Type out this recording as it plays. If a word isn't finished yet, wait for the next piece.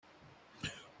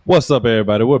What's up,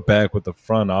 everybody? We're back with the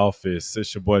front office.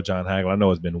 It's your boy John Hagel. I know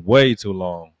it's been way too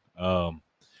long.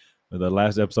 The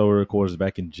last episode we recorded was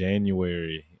back in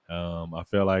January. I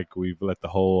feel like we've let the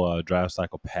whole draft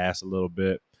cycle pass a little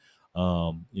bit.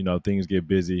 Things get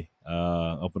busy.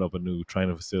 Open up a new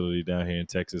training facility down here in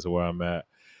Texas, where I'm at.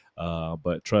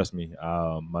 But trust me,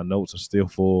 my notes are still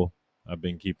full. I've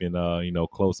been keeping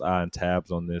close eye and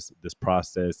tabs on this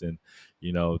process, and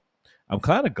you know, I'm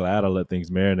kind of glad I let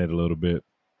things marinate a little bit.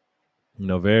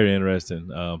 Very interesting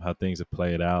how things have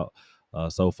played out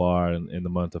so far in the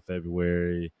month of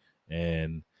February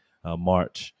and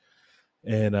March.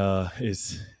 And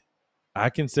it's I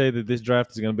can say that this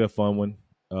draft is going to be a fun one.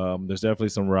 There's definitely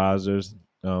some risers,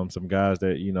 some guys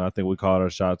that I think we called our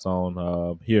shots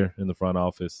on here in the front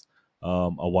office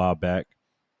a while back.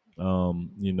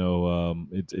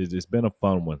 It's been a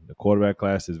fun one. The quarterback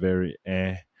class is very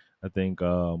eh. I think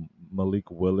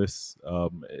Malik Willis,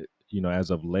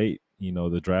 as of late,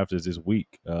 the draft is this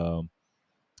week,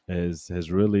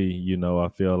 has really, I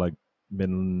feel like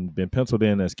been penciled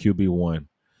in as QB1.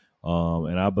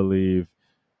 And I believe,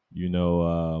 you know,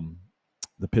 um,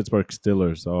 the Pittsburgh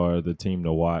Steelers are the team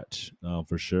to watch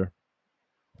for sure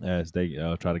as they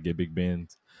try to get Big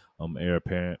Ben's heir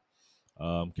apparent.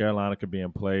 Carolina could be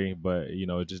in play, but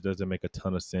it just doesn't make a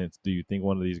ton of sense. Do you think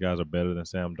one of these guys are better than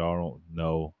Sam Darnold?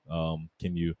 No.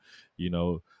 Can you, you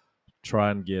know,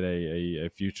 try and get a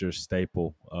future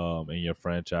staple in your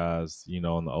franchise,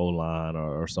 on the O line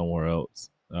or somewhere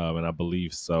else? And I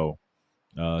believe so.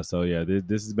 So yeah,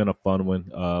 this has been a fun one.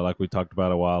 Like we talked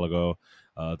about a while ago,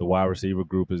 the wide receiver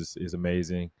group is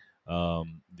amazing.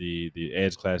 The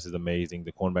edge class is amazing.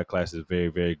 The cornerback class is very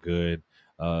very good.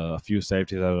 A few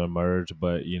safeties that have emerged,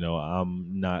 but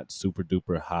I'm not super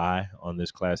duper high on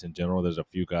this class in general. There's a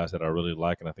few guys that I really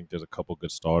like, and I think there's a couple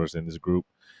good starters in this group.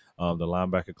 The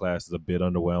linebacker class is a bit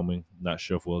underwhelming. Not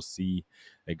sure if we'll see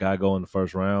a guy go in the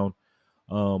first round.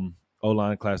 O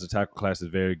line class, the tackle class is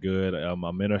very good.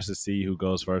 I'm interested to see who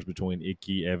goes first between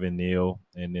Icky, Evan Neal,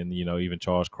 and then even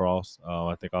Charles Cross.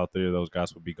 I think all three of those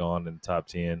guys will be gone in the top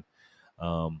 10.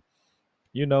 Um,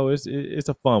 it's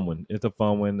a fun one. It's a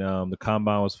fun one. The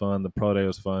combine was fun. The pro day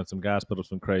was fun. Some guys put up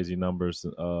some crazy numbers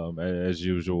as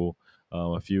usual.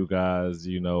 A few guys,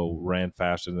 ran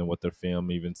faster than what their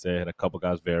film even said. A couple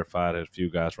guys verified it. A few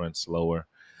guys ran slower.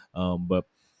 But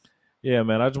yeah,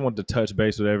 man, I just wanted to touch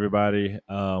base with everybody.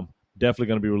 Definitely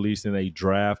going to be releasing a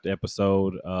draft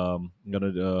episode.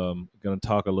 Gonna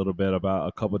talk a little bit about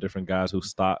a couple different guys who've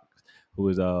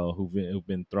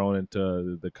been thrown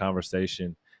into the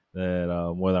conversation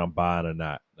that whether I'm buying or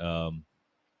not.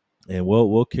 And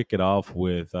we'll kick it off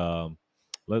with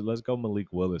let's go Malik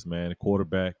Willis, man,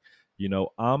 quarterback.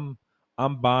 I'm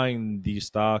buying the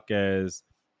stock as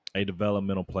a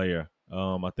developmental player.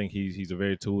 I think he's a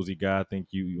very toolsy guy. I think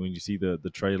when you see the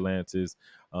Trey Lances,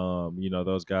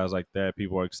 those guys like that,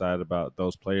 people are excited about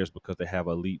those players because they have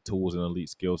elite tools and elite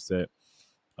skill set.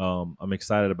 I'm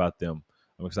excited about them.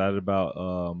 I'm excited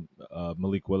about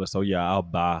Malik Willis. So yeah, I'll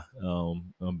buy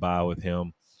with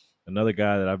him. Another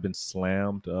guy that I've been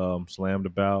slammed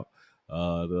about,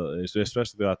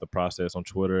 especially throughout the process on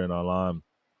Twitter and online.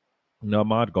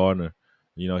 Ahmad Gardner.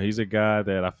 He's a guy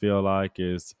that I feel like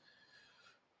is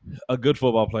a good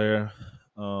football player.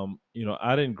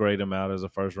 I didn't grade him out as a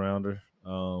first rounder.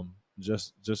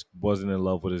 Just wasn't in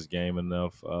love with his game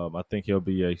enough. I think he'll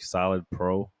be a solid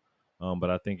pro. But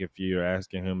I think if you're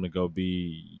asking him to go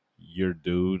be your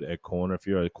dude at corner, if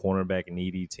you're a cornerback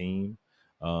needy team,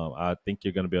 I think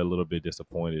you're going to be a little bit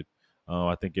disappointed.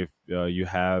 I think if you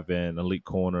have an elite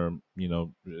corner,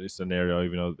 scenario,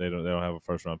 even though they don't have a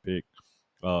first round pick,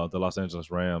 the Los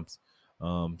Angeles Rams.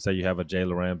 Say you have a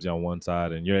Jalen Ramsey on one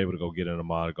side and you're able to go get an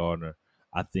Ahmad Gardner.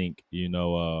 I think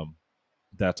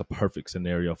that's a perfect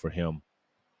scenario for him.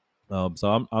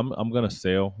 So I'm gonna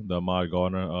sell the Ahmad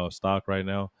Gardner stock right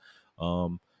now.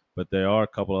 Um, but there are a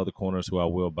couple other corners who I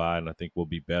will buy, and I think will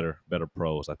be better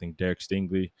pros. I think Derek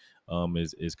Stingley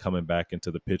is coming back into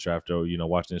the picture after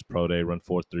watching his pro day run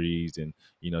 4 threes and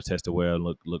tested well and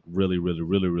look really really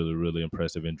really really really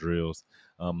impressive in drills.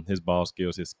 His ball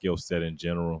skills, his skill set in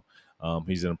general,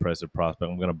 he's an impressive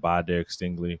prospect. I'm gonna buy Derek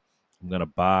Stingley. I'm gonna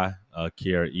buy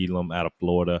Kier Elam out of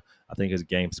Florida. I think his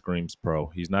game screams pro.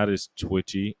 He's not as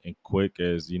twitchy and quick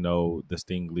as the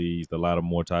Stingleys, the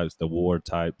Lattimore types, the Ward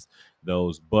types,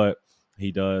 those, but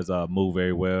he does move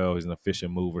very well. He's an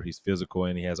efficient mover. He's physical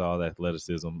and he has all the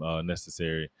athleticism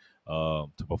necessary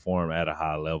to perform at a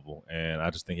high level. And I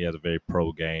just think he has a very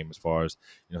pro game as far as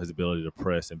his ability to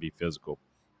press and be physical.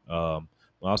 I'm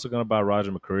also gonna buy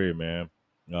Roger McCreary, man.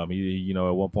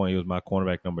 At one point he was my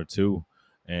cornerback number 2,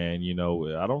 And,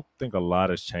 I don't think a lot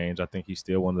has changed. I think he's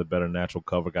still one of the better natural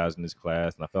cover guys in this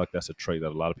class. And I feel like that's a trait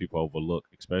that a lot of people overlook,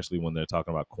 especially when they're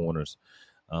talking about corners.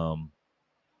 Um,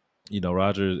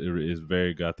 Roger is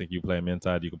very good. I think you play him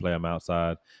inside, you can play him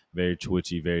outside. Very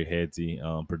twitchy, very headsy,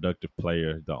 productive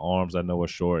player. The arms I know are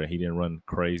short, and he didn't run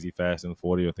crazy fast in the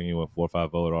 40. I think he went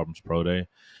 4.50 at Auburn's pro day.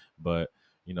 But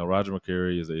Roger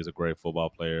McCreary is a great football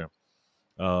player.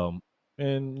 Um,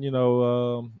 and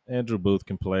Andrew Booth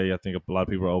can play. I think a lot of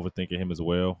people are overthinking him as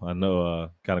well. I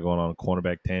know, kind of going on a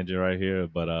cornerback tangent right here,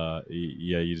 but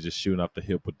yeah, you're just shooting off the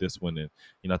hip with this one.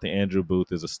 And I think Andrew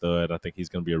Booth is a stud. I think he's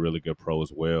going to be a really good pro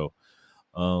as well.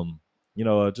 Um,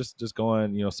 just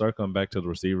going, circling back to the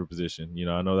receiver position.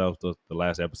 I know that was the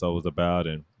last episode was about,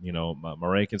 and my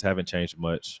rankings haven't changed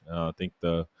much. I think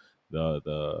the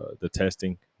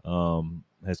testing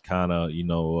has kind of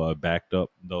backed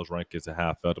up those rankings and how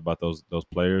I felt about those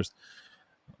players.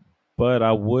 But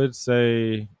I would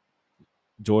say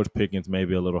George Pickens may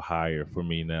be a little higher for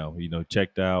me now.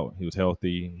 Checked out, he was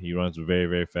healthy, he runs very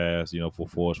very fast.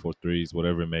 4.4s, 4.3s,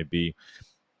 whatever it may be.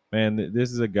 Man,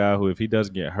 this is a guy who, if he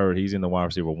doesn't get hurt, he's in the wide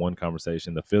receiver one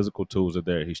conversation. The physical tools are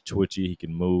there. He's twitchy. He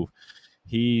can move.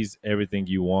 He's everything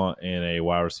you want in a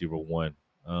wide receiver one.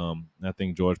 I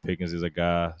think George Pickens is a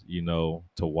guy, to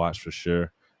watch for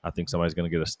sure. I think somebody's going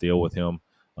to get a steal with him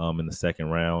in the second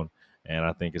round. And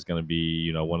I think it's going to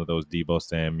be, one of those Deebo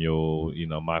Samuel,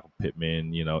 Michael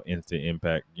Pittman, instant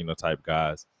impact, type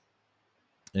guys.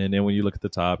 And then when you look at the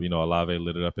top, Olave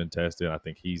lit it up and tested. I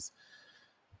think he's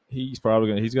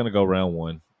probably gonna go round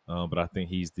one. But I think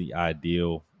he's the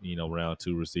ideal, round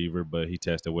two receiver. But he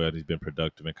tested well. He's been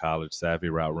productive in college, savvy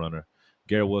route runner.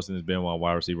 Garrett Wilson has been my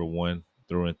wide receiver one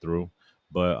through and through.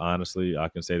 But honestly, I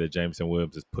can say that Jameson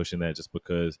Williams is pushing that just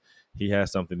because he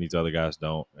has something these other guys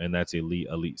don't, and that's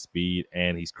elite speed,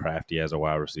 and he's crafty as a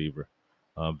wide receiver.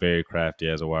 Very crafty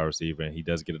as a wide receiver, and he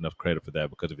doesn't get enough credit for that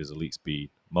because of his elite speed.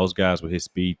 Most guys with his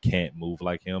speed can't move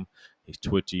like him. He's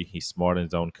twitchy. He's smart in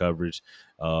zone coverage.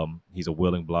 He's a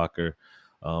willing blocker,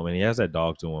 and he has that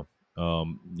dog to him.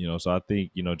 So I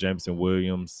think Jameson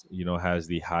Williams, has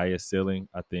the highest ceiling.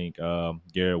 I think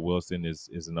Garrett Wilson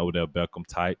is an Odell Beckham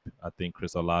type. I think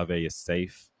Chris Olave is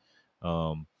safe.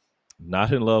 Um,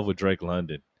 Not in love with Drake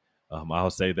London.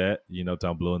 I'll say that. Till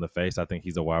I'm blue in the face. I think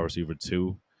he's a wide receiver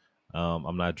too.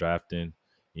 I'm not drafting,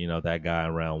 that guy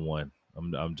in round one.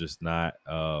 I'm just not,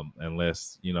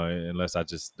 unless I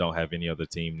just don't have any other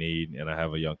team need and I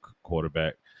have a young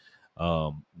quarterback.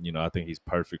 I think he's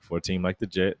perfect for a team like the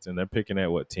Jets, and they're picking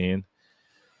at what, 10.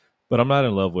 But I'm not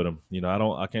in love with him.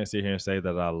 I can't sit here and say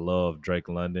that I love Drake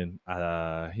London.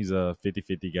 He's a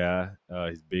 50-50 guy.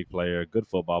 He's a big player, good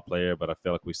football player, but I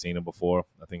feel like we've seen him before.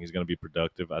 I think he's going to be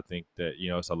productive. I think that,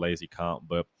 it's a lazy comp,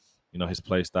 but, his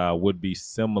play style would be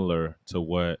similar to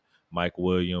what Mike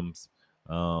Williams,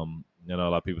 a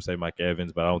lot of people say Mike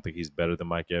Evans, but I don't think he's better than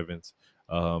Mike Evans.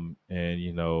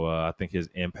 I think his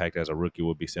impact as a rookie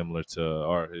would be similar to,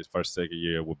 or his first, second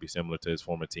year would be similar to his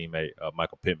former teammate,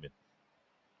 Michael Pittman.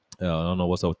 I don't know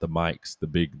what's up with the mics, the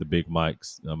big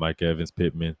mics, Mike Evans,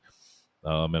 Pittman,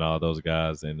 and all those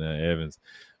guys, and Evans.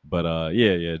 But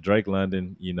yeah, Drake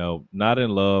London, not in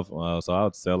love, so I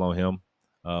would sell on him.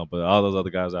 But all those other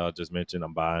guys I just mentioned,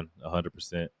 I'm buying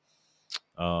 100%.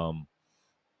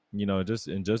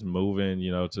 Just moving,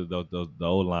 to the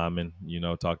old linemen,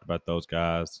 talked about those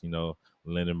guys,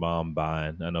 Lindenbaum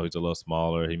buying. I know he's a little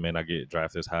smaller. He may not get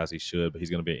drafted as high as he should, but he's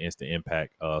going to be an instant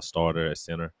impact starter at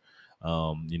center.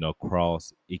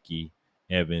 Cross, Icky,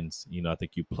 Evans, I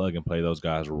think you plug and play those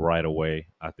guys right away.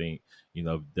 I think,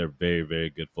 they're very, very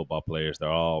good football players. They're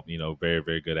all, very,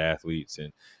 very good athletes.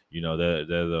 And,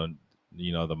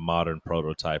 they're the modern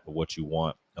prototype of what you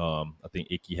want. I think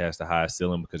Icky has the highest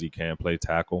ceiling because he can play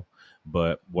tackle.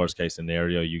 But worst case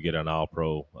scenario, you get an all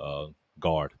pro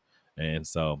guard. And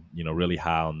so, really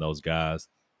high on those guys.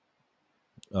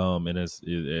 And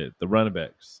the running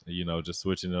backs, just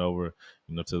switching it over,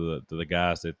 to the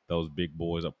guys that those big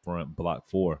boys up front block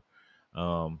for.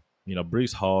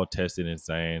 Brees Hall tested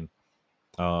insane.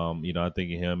 I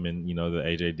think of him and the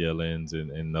AJ Dillons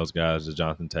and those guys, the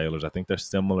Jonathan Taylors. I think they're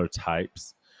similar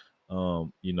types.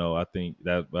 I think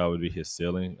that would be his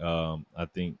ceiling. I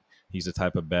think he's the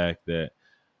type of back that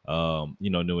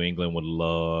New England would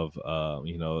love.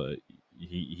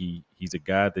 He's a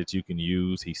guy that you can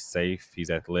use. He's safe. He's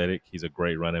athletic. He's a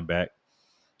great running back.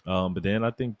 But then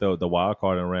I think the wild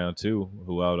card in round two,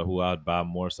 who I'd buy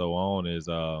more so on is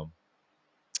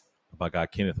my guy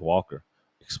Kenneth Walker,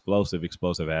 explosive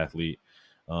athlete,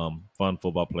 fun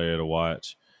football player to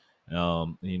watch.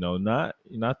 Not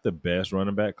the best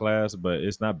running back class, but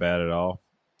it's not bad at all.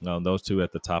 Those two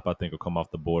at the top, I think, will come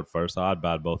off the board first. So I'd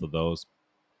buy both of those.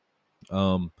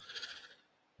 Um,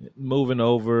 Moving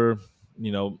over,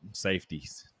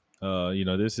 safeties.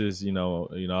 This is, I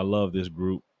love this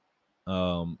group.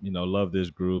 Love this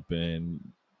group, and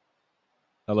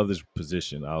I love this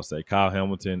position. I'll say Kyle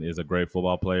Hamilton is a great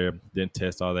football player. Didn't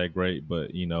test all that great,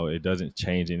 but it doesn't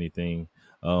change anything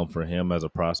for him as a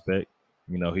prospect.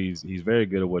 He's very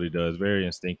good at what he does. Very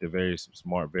instinctive, very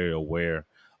smart, very aware,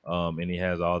 and he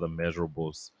has all the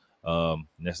measurables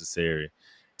necessary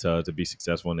to be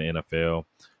successful in the NFL.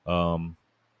 Um,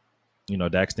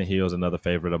 Daxton Hill is another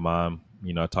favorite of mine.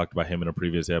 I talked about him in a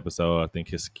previous episode. I think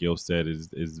his skill set is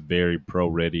very pro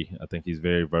ready. I think he's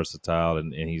very versatile,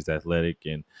 and he's athletic,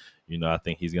 and I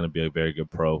think he's going to be a very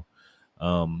good pro.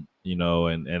 And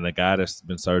the guy that's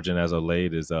been surging as of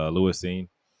late is Lewis Seen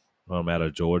out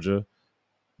of Georgia.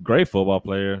 Great football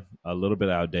player, a little bit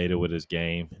outdated with his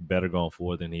game. Better going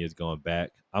forward than he is going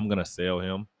back. I'm gonna sell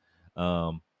him.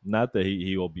 Not that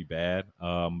he will be bad,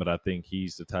 but I think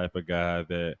he's the type of guy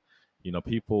that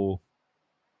people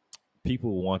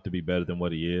want to be better than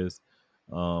what he is.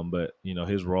 But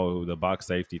his role, the box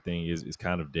safety thing, is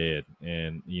kind of dead,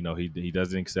 and he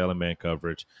doesn't excel in man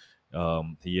coverage.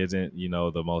 He isn't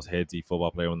the most headsy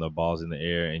football player when the ball's in the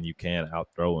air, and you can't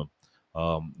outthrow him.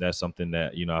 That's something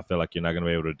that I feel like you're not going to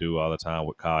be able to do all the time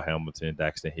with Kyle Hamilton,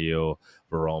 Daxton Hill,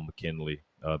 Verone McKinley,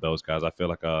 those guys. I feel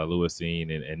like Lewis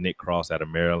Seen and Nick Cross out of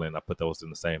Maryland. I put those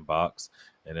in the same box,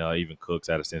 and even Cooks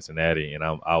out of Cincinnati, and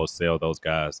I would sell those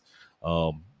guys.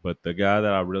 But the guy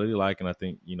that I really like, and I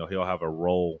think he'll have a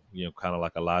role, kind of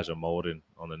like Elijah Molden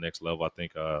on the next level. I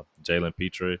think Jalen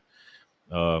Petrie,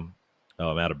 um,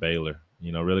 out of Baylor.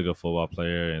 Really good football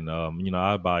player, and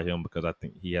I buy him because I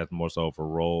think he has more so of a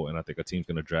role, and I think a team's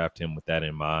going to draft him with that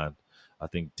in mind. I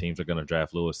think teams are going to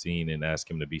draft Lewis Seen and ask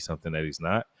him to be something that he's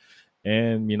not.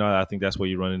 And I think that's where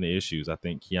you run into issues. I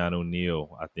think Keanu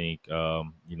Neal. I think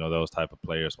those type of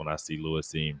players. When I see Lewis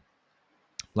Seen,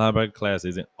 linebacker class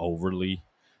isn't overly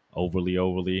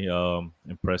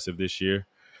impressive this year,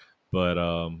 but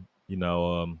I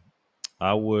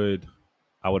would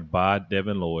buy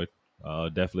Devin Lloyd.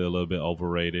 Definitely a little bit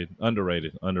overrated,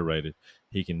 underrated.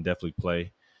 He can definitely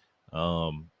play.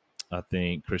 Um, I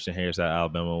think Christian Harris at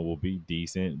Alabama will be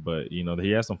decent, but he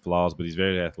has some flaws, but he's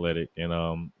very athletic, and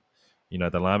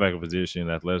at the linebacker position,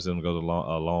 athleticism goes a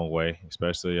long way,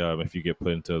 especially if you get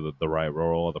put into the right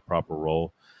role or the proper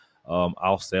role.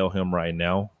 I'll sell him right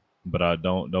now, but I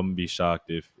don't be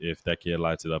shocked if that kid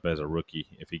lights it up as a rookie.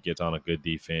 If he gets on a good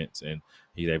defense and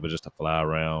he's able just to fly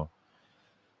around.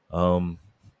 Um,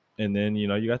 and then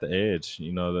you got the edge.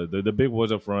 The big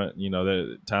boys up front.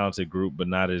 They're a talented group, but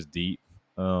not as deep.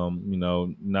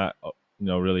 Not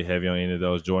really heavy on any of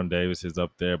those. Jordan Davis is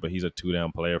up there, but he's a two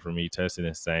down player for me. Tested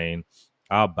insane.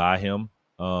 I'll buy him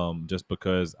just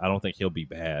because I don't think he'll be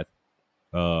bad.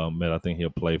 And I think he'll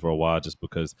play for a while just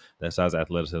because that size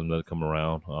athleticism doesn't come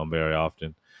around very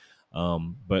often.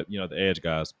 But the edge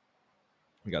guys,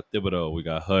 we got Thibodeau, we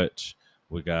got Hutch,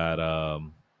 we got a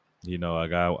guy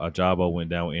Ajabo went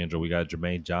down with Andrew. We got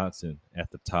Jermaine Johnson at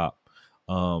the top.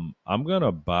 I'm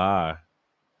gonna buy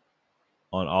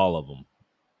on all of them.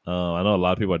 I know a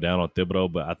lot of people are down on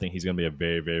Thibodeau, but I think he's gonna be a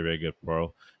very, very, very good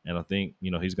pro. And I think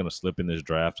he's gonna slip in this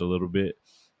draft a little bit,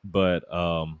 but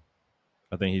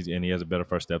I think he has a better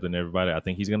first step than everybody. I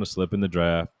think he's gonna slip in the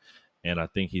draft, and I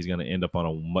think he's gonna end up on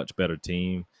a much better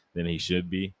team than he should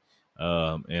be.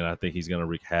 And I think he's gonna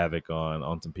wreak havoc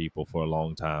on some people for a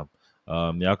long time.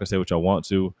 Y'all can say what y'all want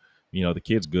to. The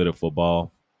kid's good at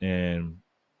football, and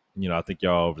I think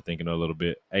y'all overthinking it a little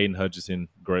bit. Aiden Hutchinson,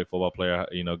 great football player.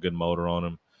 Good motor on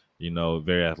him.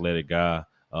 Very athletic guy.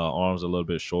 Arms a little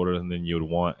bit shorter than you'd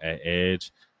want at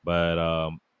edge,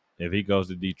 but if he goes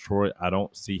to Detroit, I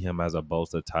don't see him as a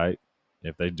Bosa type.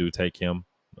 If they do take him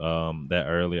that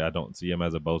early, I don't see him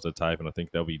as a Bosa type, and I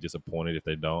think they'll be disappointed if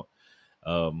they don't.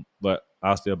 But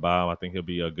I'll still buy him. I think he'll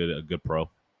be a good pro.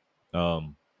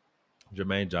 Um,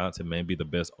 Jermaine Johnson may be the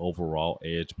best overall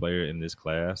edge player in this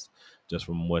class, just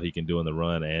from what he can do in the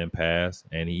run and pass,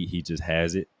 and he just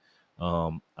has it.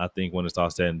 I think when it's all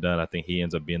said and done, I think he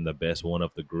ends up being the best one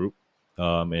of the group.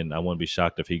 And I wouldn't be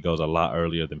shocked if he goes a lot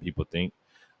earlier than people think.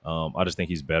 I just think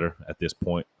he's better at this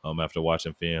point. After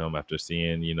watching film, after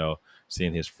seeing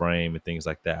his frame and things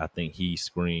like that, I think he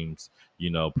screams,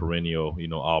 perennial,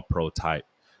 all pro type.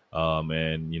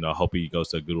 And I hope he goes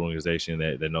to a good organization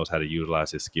that knows how to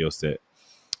utilize his skill set.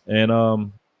 And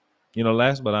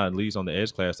last but not least on the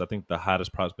edge class, I think the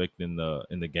hottest prospect in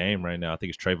the game right now, I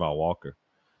think it's Trayvon Walker.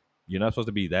 You're not supposed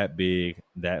to be that big,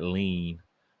 that lean,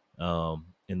 and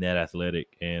that athletic.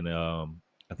 And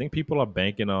I think people are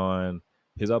banking on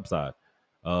his upside.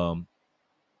 Um,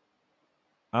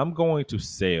 I'm going to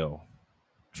sell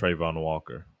Trayvon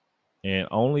Walker, and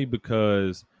only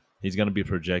because he's going to be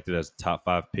projected as a top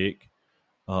 5 pick.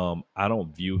 I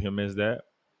don't view him as that.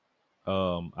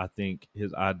 I think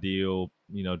his ideal,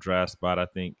 draft spot, I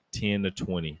think 10 to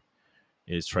 20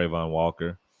 is Trayvon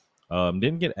Walker.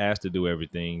 Didn't get asked to do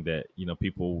everything that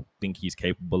people think he's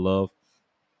capable of,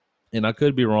 and I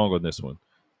could be wrong on this one.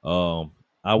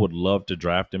 I would love to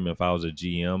draft him if I was a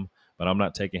GM, but I'm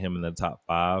not taking him in the top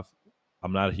 5.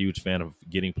 I'm not a huge fan of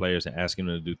getting players and asking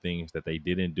them to do things that they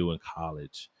didn't do in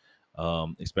college,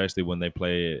 especially when they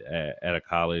play at a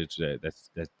college that's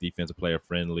defensive player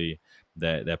friendly,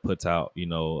 that puts out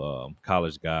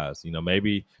college guys.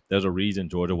 Maybe there's a reason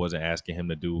Georgia wasn't asking him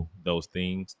to do those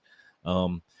things.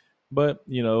 Um, but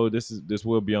this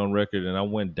will be on record, and I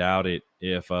wouldn't doubt it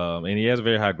if and he has a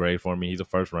very high grade for me. He's a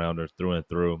first rounder through and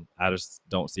through. I just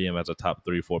don't see him as a top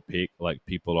 3 or 4 pick like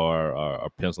people are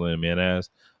penciling him in as.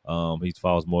 He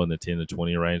falls more in the 10 to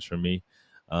 20 range for me.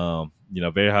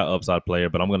 Very high upside player,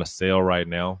 but I'm going to sell right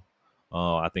now.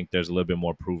 I think there's a little bit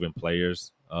more proven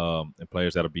players and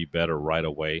players that'll be better right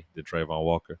away than Trayvon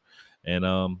Walker. And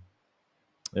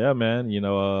yeah, man,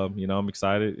 I'm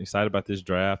excited about this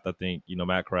draft. I think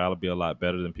Matt Corral will be a lot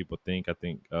better than people think. I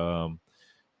think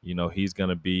he's going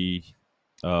to be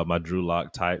my Drew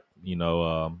Lock type.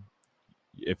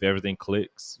 If everything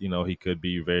clicks, he could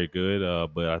be very good.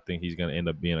 But I think he's going to end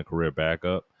up being a career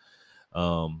backup.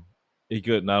 He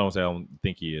could not only say I don't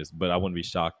think he is, but I wouldn't be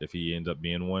shocked if he ends up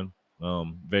being one.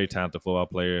 Very talented football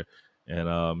player,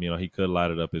 and he could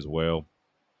light it up as well.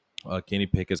 Kenny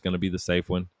Pickett's going to be the safe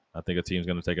one. I think a team's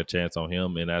going to take a chance on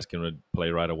him and ask him to play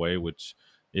right away, which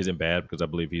isn't bad because I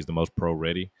believe he's the most pro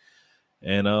ready.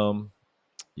 And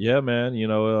yeah, man,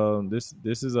 this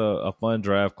is a fun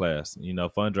draft class.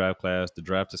 Fun draft class. The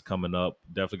draft is coming up.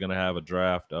 Definitely going to have a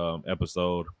draft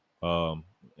episode, and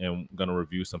going to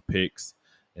review some picks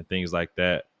and things like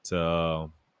that to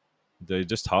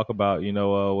just talk about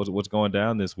what's going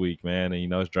down this week, man.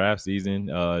 And it's draft season.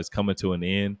 It's coming to an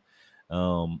end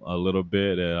a little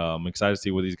bit. I'm excited to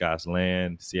see where these guys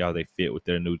land, see how they fit with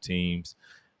their new teams,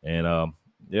 and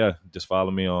yeah, just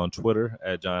follow me on Twitter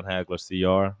at John Hagler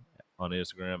CR, on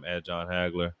Instagram at John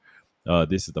Hagler.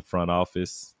 This is the front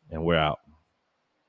office, and we're out.